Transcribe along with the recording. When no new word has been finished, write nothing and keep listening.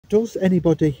Does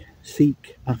anybody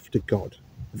seek after God?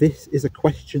 This is a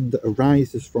question that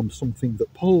arises from something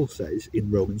that Paul says in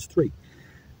Romans 3.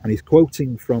 And he's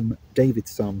quoting from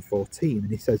David's Psalm 14, and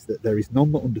he says that there is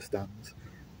none that understands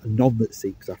and none that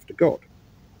seeks after God.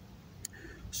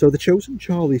 So the chosen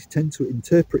Charlies tend to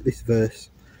interpret this verse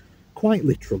quite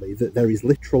literally, that there is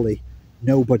literally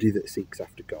nobody that seeks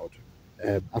after God.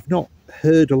 I've not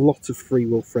heard a lot of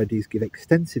Freewill Freddies give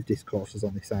extensive discourses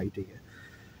on this idea.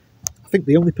 I think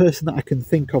the only person that I can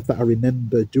think of that I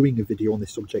remember doing a video on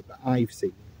this subject that I've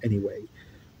seen anyway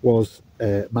was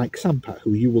Mike Sampat,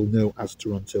 who you will know as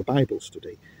Toronto Bible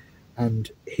Study. And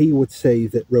he would say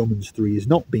that Romans 3 is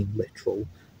not being literal.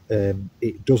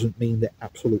 It doesn't mean that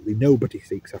absolutely nobody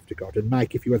seeks after God. And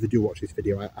Mike, if you ever do watch this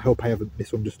video, I hope I haven't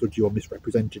misunderstood you or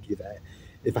misrepresented you there.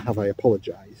 If I have, I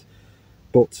apologise.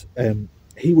 But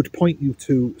he would point you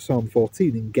to Psalm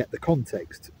 14 and get the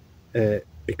context,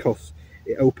 because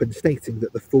it opens stating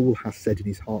that the fool has said in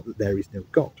his heart that there is no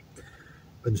God.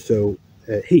 And so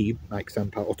he, Mike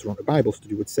Sampat or Toronto Bible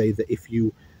Study, would say that if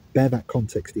you bear that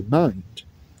context in mind,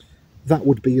 that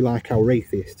would be like our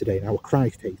atheists today and our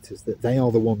Christ haters, that they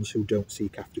are the ones who don't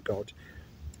seek after God.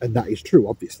 And that is true,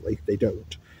 obviously, they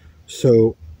don't.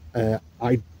 So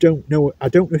I don't know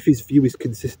if his view is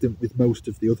consistent with most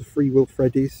of the other Freewill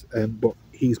Freddies, but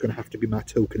he's going to have to be my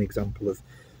token example of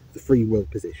the free will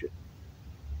position.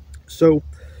 So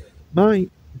my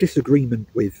disagreement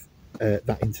with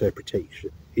that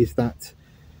interpretation is that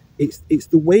it's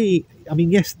the way, I mean,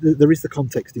 yes, there is the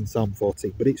context in Psalm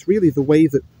 14, but it's really the way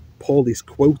that Paul is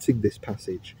quoting this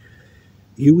passage,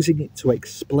 using it to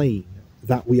explain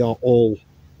that we are all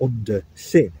under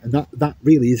sin, and that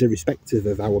really is irrespective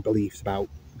of our beliefs about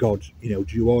God,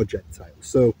 Jew or Gentile.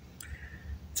 So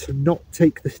to not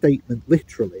take the statement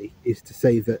literally is to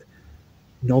say that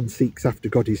none seeks after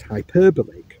God is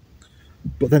hyperbolic.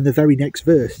 But then the very next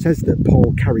verse says that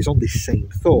Paul carries on this same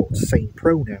thought, same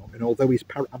pronoun, and although he's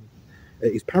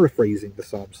paraphrasing the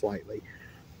psalm slightly,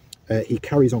 he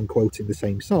carries on quoting the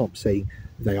same psalm, saying,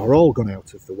 "They are all gone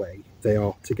out of the way. They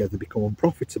are together become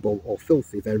unprofitable or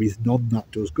filthy. There is none that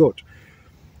does good."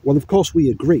 Well, of course, we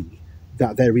agree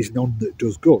that there is none that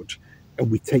does good,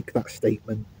 and we take that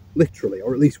statement literally,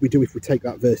 or at least we do if we take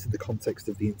that verse in the context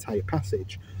of the entire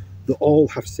passage, that all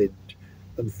have sinned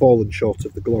and fallen short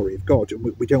of the glory of God, and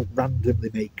we don't randomly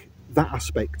make that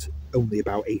aspect only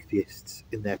about atheists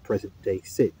in their present-day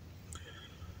sin.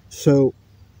 So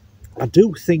I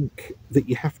do think that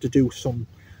you have to do some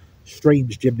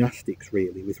strange gymnastics,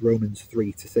 really, with Romans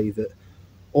 3 to say that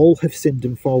all have sinned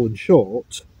and fallen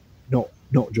short,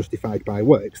 not justified by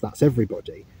works, that's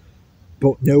everybody,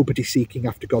 but nobody seeking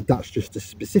after God, that's just a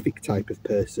specific type of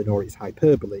person, or it's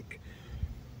hyperbolic,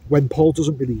 when Paul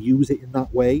doesn't really use it in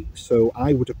that way. So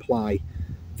I would apply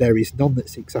there is none that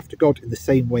seeks after God in the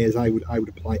same way as I would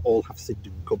apply all have sinned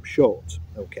and come short,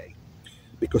 okay,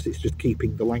 because it's just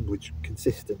keeping the language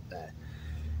consistent there.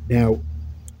 Now,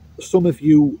 some of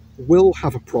you will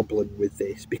have a problem with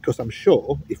this, because I'm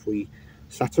sure if we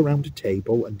sat around a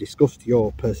table and discussed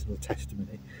your personal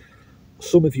testimony,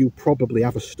 some of you probably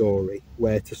have a story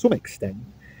where to some extent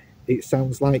it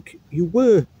sounds like you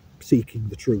were seeking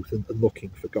the truth and looking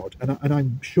for God, and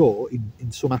I'm sure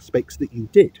in some aspects that you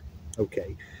did,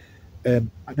 okay.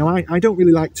 Now I don't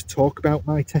really like to talk about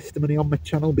my testimony on my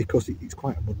channel because it's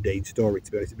quite a mundane story,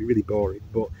 to be honest. It'd be really boring,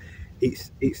 but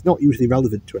it's not usually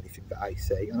relevant to anything that I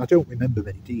say, and I don't remember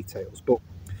many details. But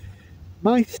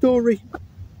my story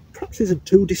perhaps isn't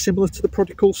too dissimilar to the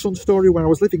prodigal son story, where I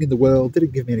was living in the world,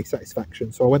 didn't give me any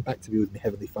satisfaction, so I went back to be with my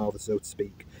heavenly Father, so to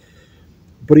speak.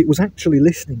 But it was actually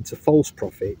listening to false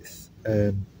prophets,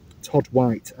 Todd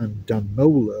White and Dan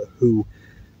Moeller, who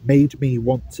made me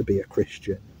want to be a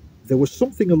Christian. There was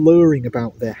something alluring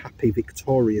about their happy,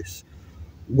 victorious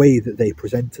way that they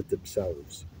presented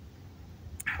themselves.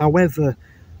 However,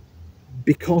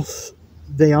 because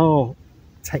they are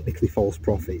technically false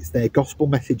prophets, their gospel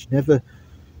message never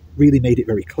really made it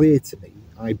very clear to me.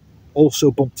 I also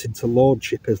bumped into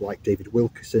Lordshippers like David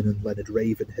Wilkerson and Leonard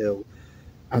Ravenhill,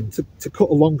 and to cut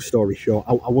a long story short,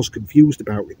 I was confused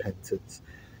about repentance.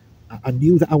 I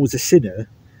knew that I was a sinner,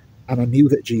 and I knew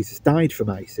that Jesus died for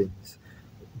my sins,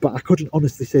 but I couldn't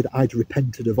honestly say that I'd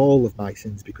repented of all of my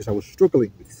sins because I was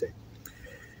struggling with sin.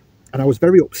 And I was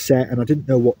very upset, and I didn't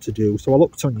know what to do, so I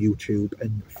looked on YouTube,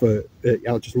 and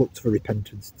I just looked for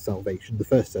repentance and salvation. The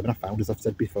first 7 I found, as I've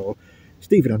said before,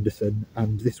 Stephen Anderson,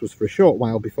 and this was for a short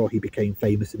while before he became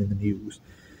famous and in the news.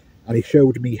 And he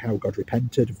showed me how God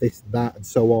repented of this and that and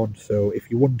so on. So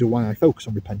if you wonder why I focus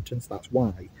on repentance, that's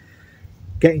why.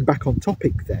 Getting back on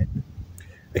topic then,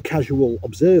 a casual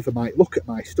observer might look at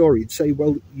my story and say,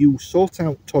 well, you sought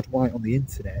out Todd White on the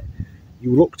internet,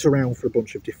 you looked around for a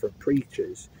bunch of different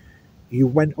preachers, you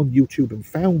went on YouTube and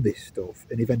found this stuff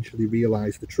and eventually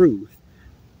realised the truth.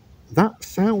 That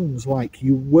sounds like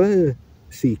you were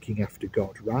seeking after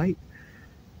God, right?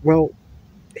 Well,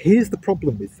 here's the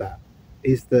problem with that,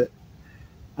 is that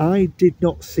I did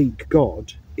not seek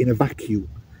God in a vacuum.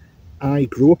 I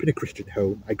grew up in a Christian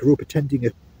home. I grew up attending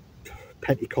a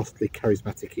Pentecostally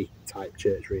charismatic type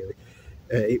church, really.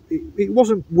 It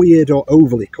wasn't weird or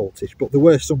overly cultish, but there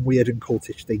were some weird and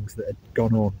cultish things that had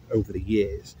gone on over the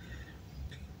years.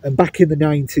 And back in the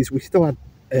 90s, we still had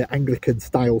Anglican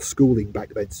style schooling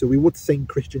back then. So we would sing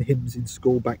Christian hymns in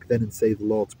school back then and say the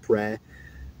Lord's Prayer.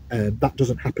 That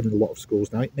doesn't happen in a lot of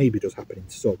schools now. It maybe does happen in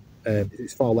some.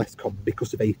 It's far less common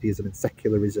because of atheism and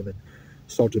secularism and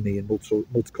sodomy and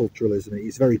multiculturalism.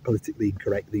 It's very politically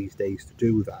incorrect these days to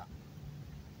do that.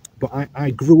 But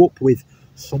I grew up with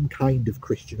some kind of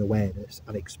Christian awareness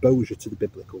and exposure to the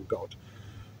biblical God.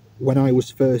 When I was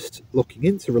first looking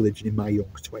into religion in my young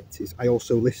 20s, I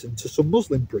also listened to some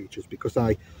Muslim preachers because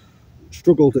I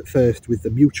struggled at first with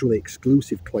the mutually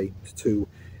exclusive claims to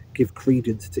give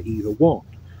credence to either one.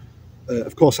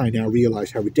 Of course, I now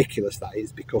realise how ridiculous that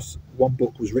is, because one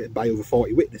book was written by over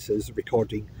 40 witnesses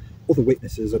recording other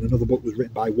witnesses, and another book was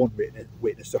written by one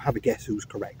witness, so have a guess who's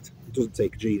correct. It doesn't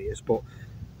take a genius, but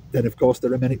then of course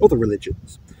there are many other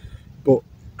religions. But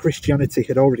Christianity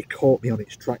had already caught me on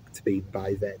its track to being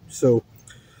by then. So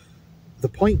the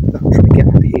point that I'm trying to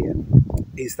get at here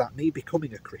is that me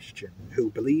becoming a Christian who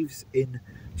believes in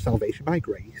salvation by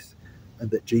grace and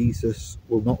that Jesus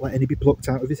will not let any be plucked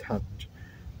out of his hand,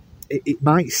 it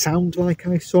might sound like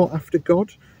I sought after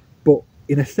God, but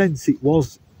in a sense it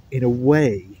was, in a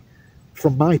way,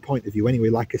 from my point of view anyway,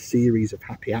 like a series of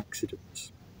happy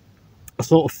accidents. I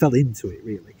sort of fell into it,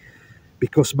 really,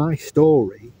 because my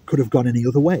story could have gone any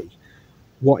other way.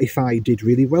 What if I did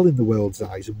really well in the world's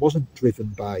eyes and wasn't driven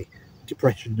by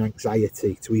depression and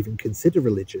anxiety to even consider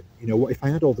religion? You know, what if I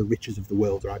had all the riches of the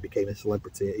world, or I became a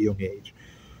celebrity at a young age?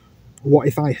 What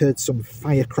if I heard some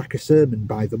firecracker sermon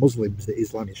by the Muslims that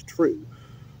Islam is true?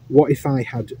 What if I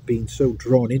had been so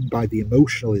drawn in by the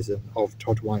emotionalism of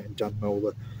Todd White and Dan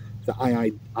Mohler that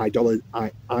I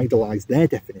idolised their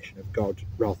definition of God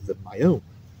rather than my own?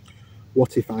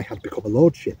 What if I had become a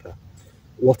Lord shipper?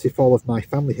 What if all of my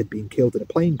family had been killed in a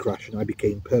plane crash and I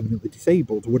became permanently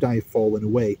disabled? Would I have fallen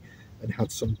away and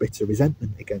had some bitter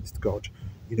resentment against God?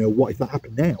 You know, what if that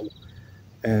happened now?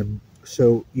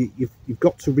 So you've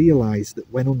got to realise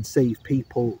that when unsaved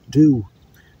people do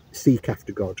seek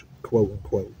after God, quote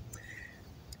unquote,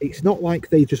 it's not like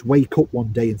they just wake up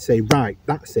one day and say, right,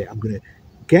 that's it, I'm going to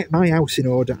get my house in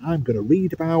order, I'm going to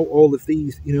read about all of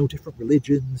these, you know, different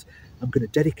religions, I'm going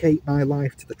to dedicate my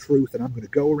life to the truth, and I'm going to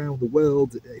go around the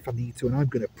world if I need to, and I'm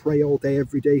going to pray all day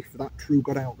every day for that true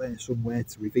God out there somewhere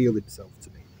to reveal himself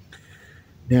to me.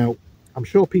 Now, I'm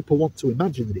sure people want to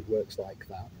imagine that it works like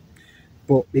that,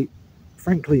 but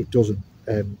frankly, it doesn't.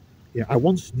 I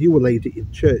once knew a lady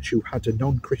in church who had a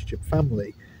non-Christian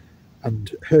family,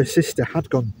 and her sister had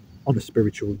gone on a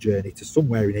spiritual journey to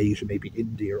somewhere in Asia, maybe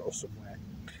India or somewhere,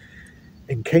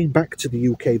 and came back to the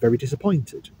UK very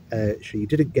disappointed. She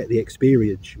didn't get the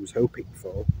experience she was hoping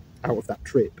for out of that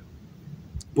trip,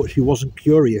 but she wasn't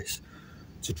curious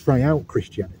to try out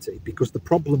Christianity, because the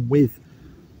problem with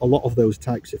a lot of those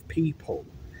types of people,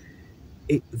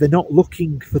 they're not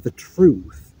looking for the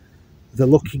truth, they're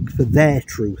looking for their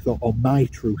truth, or my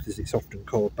truth as it's often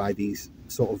called by these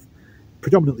sort of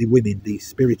predominantly women, these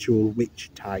spiritual witch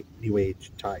type, new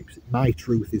age types. My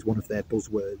truth is one of their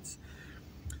buzzwords.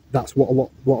 That's what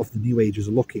a lot of the new agers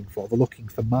are looking for. They're looking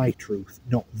for my truth,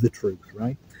 not the truth,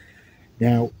 right?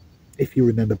 Now, if you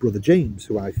remember Brother James,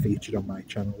 who I've featured on my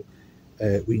channel,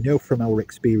 we know from our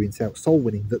experience out soul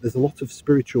winning that there's a lot of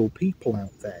spiritual people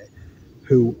out there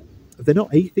who, they're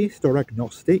not atheist or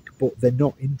agnostic, but they're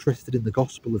not interested in the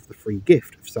gospel of the free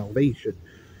gift of salvation.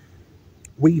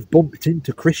 We've bumped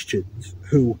into Christians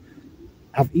who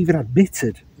have even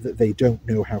admitted that they don't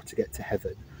know how to get to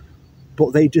heaven,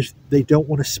 but they don't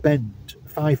want to spend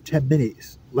 5-10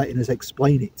 minutes letting us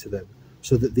explain it to them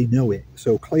so that they know it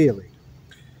so clearly.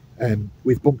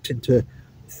 We've bumped into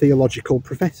theological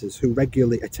professors who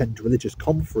regularly attend religious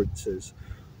conferences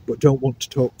but don't want to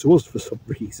talk to us for some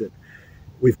reason.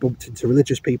 We've bumped into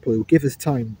religious people who give us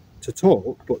time to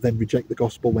talk but then reject the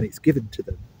gospel when it's given to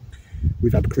them.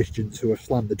 We've had Christians who have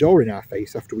slammed the door in our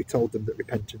face after we told them that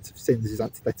repentance of sins is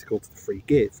antithetical to the free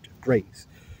gift of grace.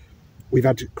 We've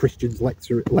had Christians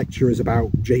lecture us about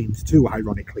James 2,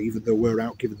 ironically, even though we're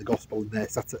out giving the gospel and they're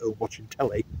sat at home watching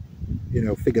telly. You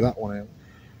know, figure that one out.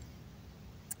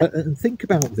 And think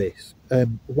about this.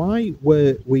 Why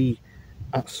were we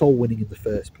at soul winning in the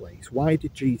first place? Why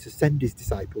did Jesus send his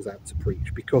disciples out to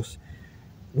preach? Because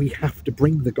we have to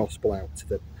bring the gospel out to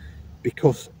them,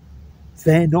 because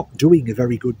they're not doing a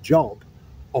very good job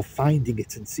of finding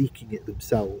it and seeking it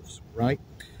themselves, right?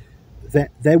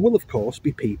 There will, of course,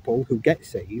 be people who get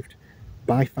saved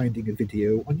by finding a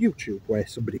video on YouTube where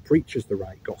somebody preaches the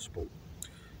right gospel.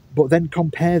 But then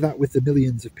compare that with the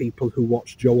millions of people who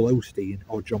watch Joel Osteen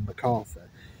or John MacArthur.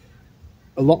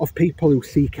 A lot of people who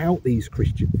seek out these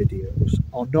Christian videos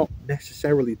are not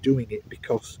necessarily doing it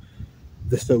because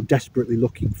they're so desperately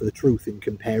looking for the truth in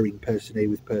comparing person A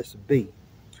with person B.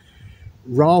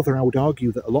 Rather, I would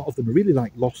argue that a lot of them are really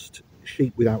like lost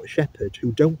sheep without a shepherd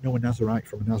who don't know a Nazarite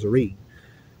from a Nazarene,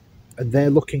 and they're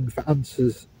looking for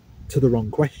answers to the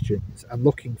wrong questions and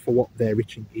looking for what their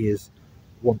itching ears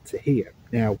want to hear.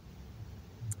 Now,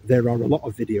 there are a lot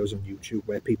of videos on YouTube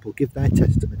where people give their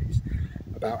testimonies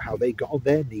about how they got on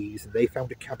their knees and they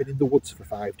found a cabin in the woods for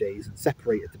 5 days and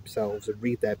separated themselves and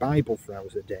read their Bible for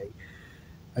hours a day,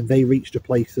 and they reached a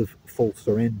place of full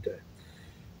surrender.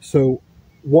 So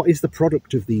what is the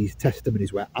product of these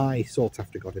testimonies where I sought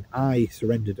after God and I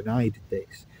surrendered and I did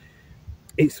this?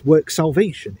 It's work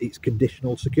salvation, it's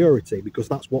conditional security, because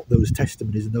that's what those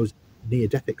testimonies and those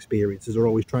near-death experiences are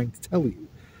always trying to tell you.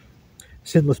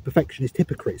 Sinless perfectionist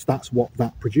hypocrites, that's what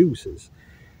that produces.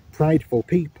 Prideful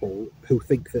people who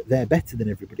think that they're better than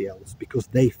everybody else because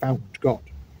they found God.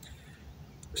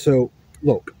 So,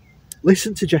 look,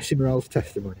 listen to Jesse Morell's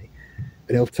testimony,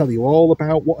 and he'll tell you all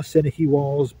about what a sinner he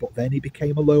was, but then he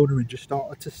became a loner and just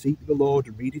started to seek the Lord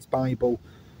and read his Bible,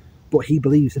 but he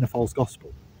believes in a false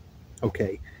gospel.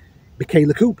 Okay,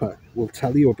 Michaela Cooper will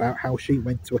tell you about how she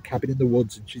went to a cabin in the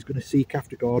woods and she's going to seek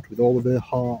after God with all of her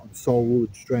heart and soul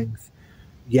and strength,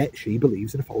 yet she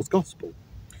believes in a false gospel.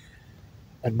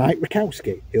 And Mike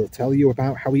Rakowski, he'll tell you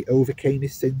about how he overcame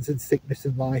his sins and sickness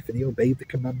in life, and he obeyed the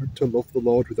commandment to love the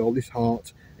Lord with all his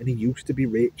heart, and he used to be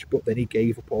rich, but then he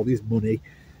gave up all his money,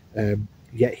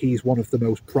 yet he's one of the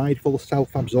most prideful,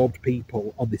 self-absorbed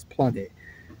people on this planet.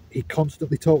 He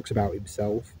constantly talks about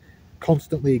himself,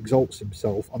 constantly exalts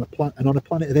himself, on a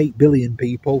planet of 8 billion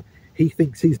people, he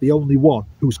thinks he's the only one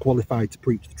who's qualified to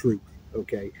preach the truth,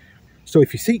 okay? So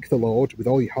if you seek the Lord with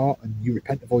all your heart and you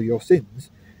repent of all your sins,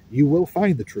 you will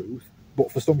find the truth,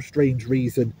 but for some strange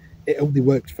reason, it only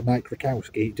worked for Mike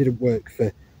Rakowski. It didn't work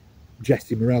for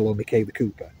Jesse Morell or Michaela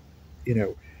Cooper. You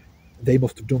know, they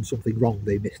must have done something wrong.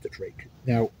 They missed a trick.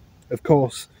 Now, of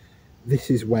course, this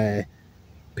is where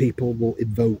people will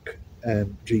invoke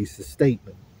Jesus'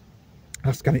 statement.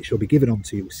 Ask and it shall be given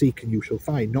unto you. Seek and you shall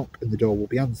find. Knock and the door will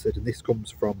be answered. And this comes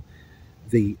from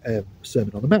the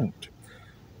Sermon on the Mount.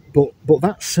 But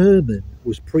that sermon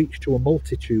was preached to a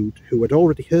multitude who had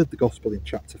already heard the gospel in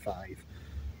chapter 5,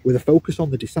 with a focus on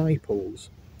the disciples.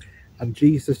 And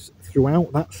Jesus,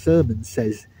 throughout that sermon,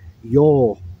 says,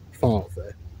 your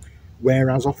Father,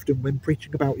 whereas often when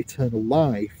preaching about eternal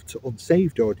life to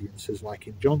unsaved audiences, like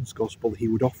in John's gospel, he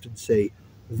would often say,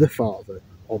 the Father,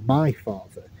 or my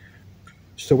Father.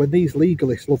 So when these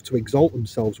legalists love to exalt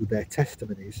themselves with their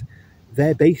testimonies,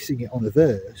 they're basing it on a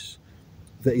verse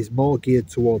that is more geared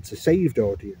towards a saved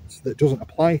audience that doesn't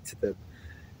apply to them,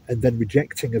 and then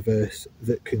rejecting a verse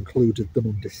that concluded them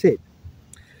under sin,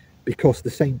 because the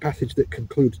same passage that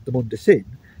concluded them under sin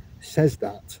says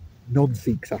that none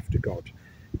seeks after God,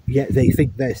 yet they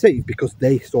think they're saved because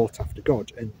they sought after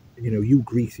God, and you know, you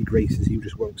greasy graces, you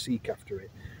just won't seek after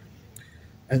it,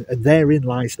 and therein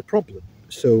lies the problem.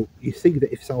 So you see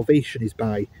that if salvation is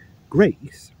by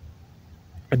grace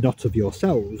and not of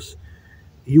yourselves,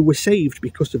 you were saved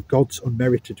because of God's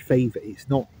unmerited favour. It's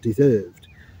not deserved.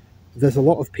 There's a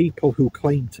lot of people who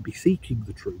claim to be seeking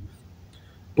the truth,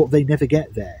 but they never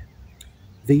get there.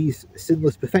 These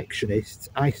sinless perfectionists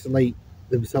isolate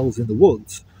themselves in the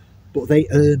woods, but they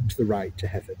earned the right to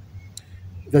heaven.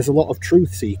 There's a lot of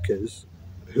truth seekers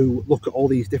who look at all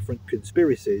these different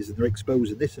conspiracies and they're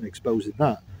exposing this and exposing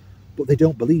that, but they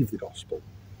don't believe the gospel.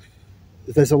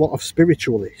 There's a lot of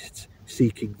spiritualists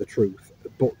seeking the truth,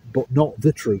 but not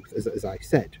the truth, as I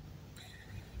said.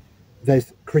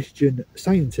 There's Christian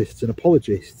scientists and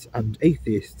apologists and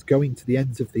atheists going to the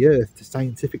ends of the earth to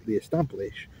scientifically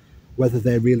establish whether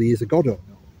there really is a God or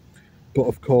not. But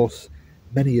of course,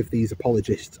 many of these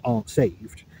apologists aren't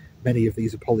saved. Many of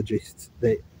these apologists,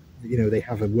 they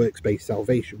have a works-based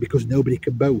salvation because nobody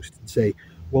can boast and say,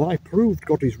 well, I proved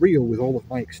God is real with all of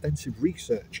my extensive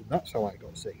research, and that's how I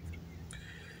got saved.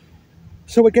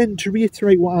 So again, to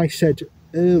reiterate what I said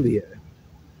earlier,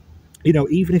 you know,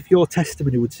 even if your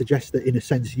testimony would suggest that in a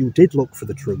sense you did look for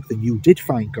the truth and you did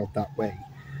find God that way,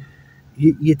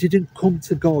 You didn't come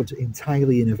to God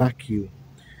entirely in a vacuum.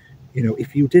 You know,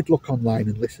 if you did look online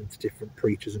and listen to different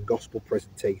preachers and gospel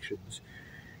presentations,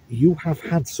 you have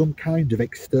had some kind of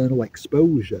external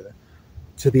exposure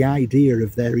to the idea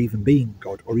of there even being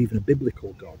God or even a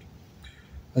biblical God.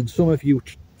 And some of you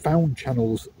found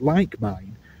channels like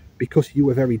mine because you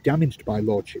were very damaged by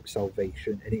Lordship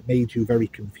salvation and it made you very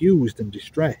confused and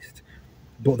distressed.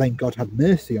 But then God had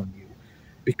mercy on you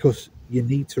because you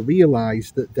need to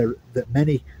realize that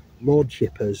many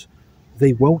Lordshippers,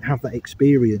 they won't have that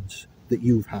experience that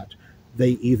you've had.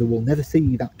 They either will never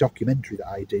see that documentary that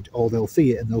I did, or they'll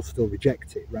see it and they'll still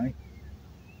reject it, right?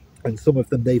 And some of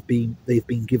them they've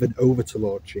been given over to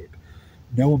Lordship.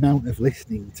 No amount of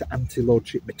listening to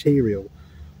anti-Lordship material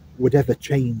would ever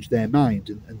change their mind,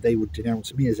 and they would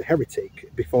denounce me as a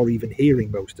heretic before even hearing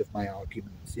most of my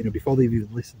arguments, you know, before they've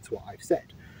even listened to what I've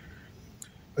said.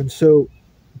 And so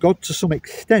God, to some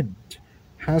extent,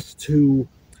 has to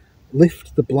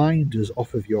lift the blinders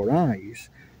off of your eyes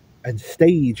and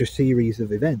stage a series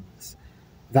of events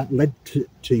that led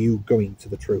to you going to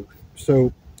the truth.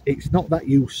 So it's not that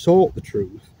you sought the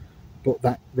truth, but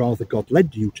that rather God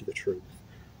led you to the truth,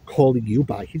 calling you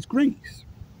by his grace.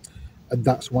 And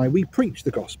that's why we preach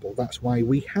the gospel. That's why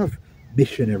we have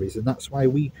missionaries, and that's why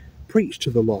we preach to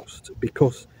the lost,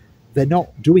 because they're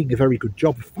not doing a very good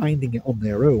job of finding it on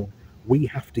their own. We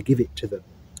have to give it to them.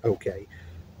 Okay.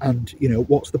 And, you know,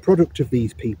 what's the product of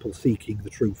these people seeking the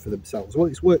truth for themselves? Well,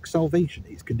 it's work salvation,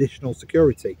 it's conditional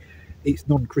security, it's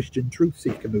non-Christian truth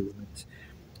seeker movements,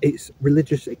 it's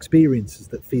religious experiences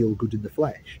that feel good in the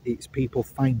flesh, it's people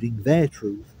finding their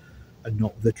truth and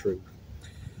not the truth.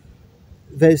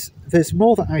 There's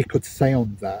more that I could say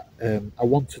on that. I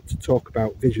wanted to talk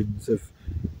about visions of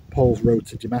Paul's road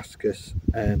to Damascus,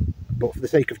 but for the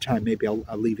sake of time, maybe I'll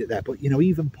leave it there. But, you know,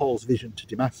 even Paul's vision to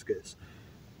Damascus,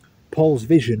 Paul's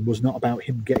vision was not about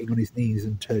him getting on his knees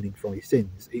and turning from his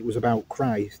sins. It was about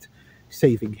Christ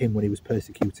saving him when he was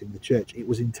persecuting the church. It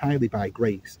was entirely by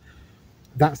grace.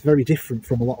 That's very different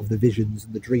from a lot of the visions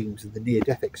and the dreams and the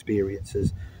near-death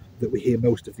experiences that we hear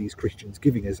most of these Christians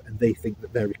giving us, and they think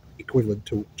that they're equivalent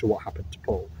to what happened to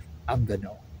Paul, and they're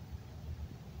not.